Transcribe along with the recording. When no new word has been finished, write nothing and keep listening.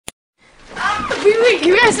Wait,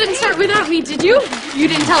 you guys didn't start without me, did you? You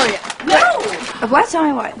didn't tell her yet. No! What? Tell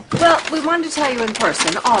me what? Well, we wanted to tell you in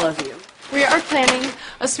person, all of you. We are planning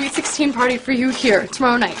a Sweet 16 party for you here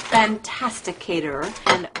tomorrow night. Fantastic caterer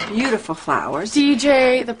and beautiful flowers.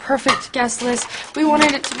 DJ, the perfect guest list. We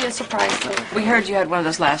wanted it to be a surprise, though. We heard you had one of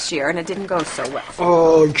those last year, and it didn't go so well.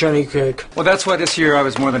 Oh, Jenny cake. Well, that's why this year I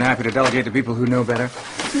was more than happy to delegate to people who know better.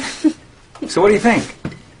 So what do you think?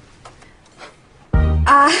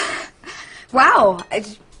 Wow.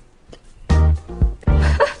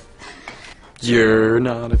 You're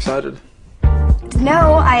not excited?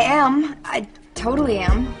 No, I am. I totally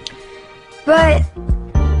am. But,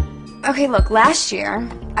 okay, look, last year,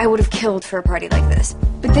 I would have killed for a party like this.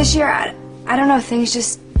 But this year, I don't know, things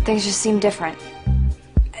just seem different.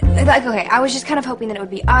 Like, okay, I was just kind of hoping that it would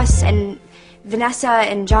be us and Vanessa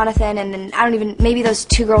and Jonathan and then, maybe those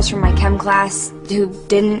 2 girls from my chem class who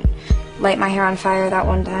didn't light my hair on fire that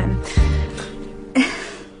one time.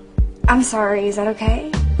 I'm sorry, is that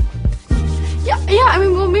okay? Yeah,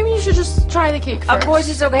 well, maybe you should just try the cake first. Of course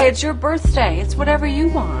it's okay. It's your birthday. It's whatever you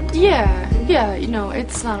want. Yeah,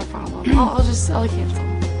 it's not a problem. I'll cancel.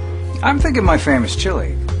 I'm thinking my famous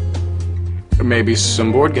chili. Or maybe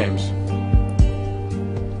some board games.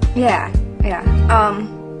 Yeah.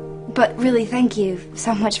 But really, thank you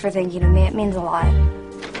so much for thinking of me. It means a lot.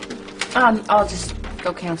 I'll just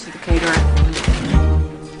go cancel the caterer.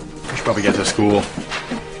 I should probably get to school.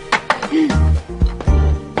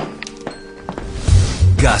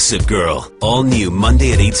 Gossip Girl, all new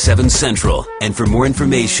Monday at 8/7 Central. And for more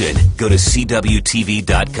information, go to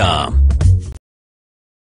CWTV.com.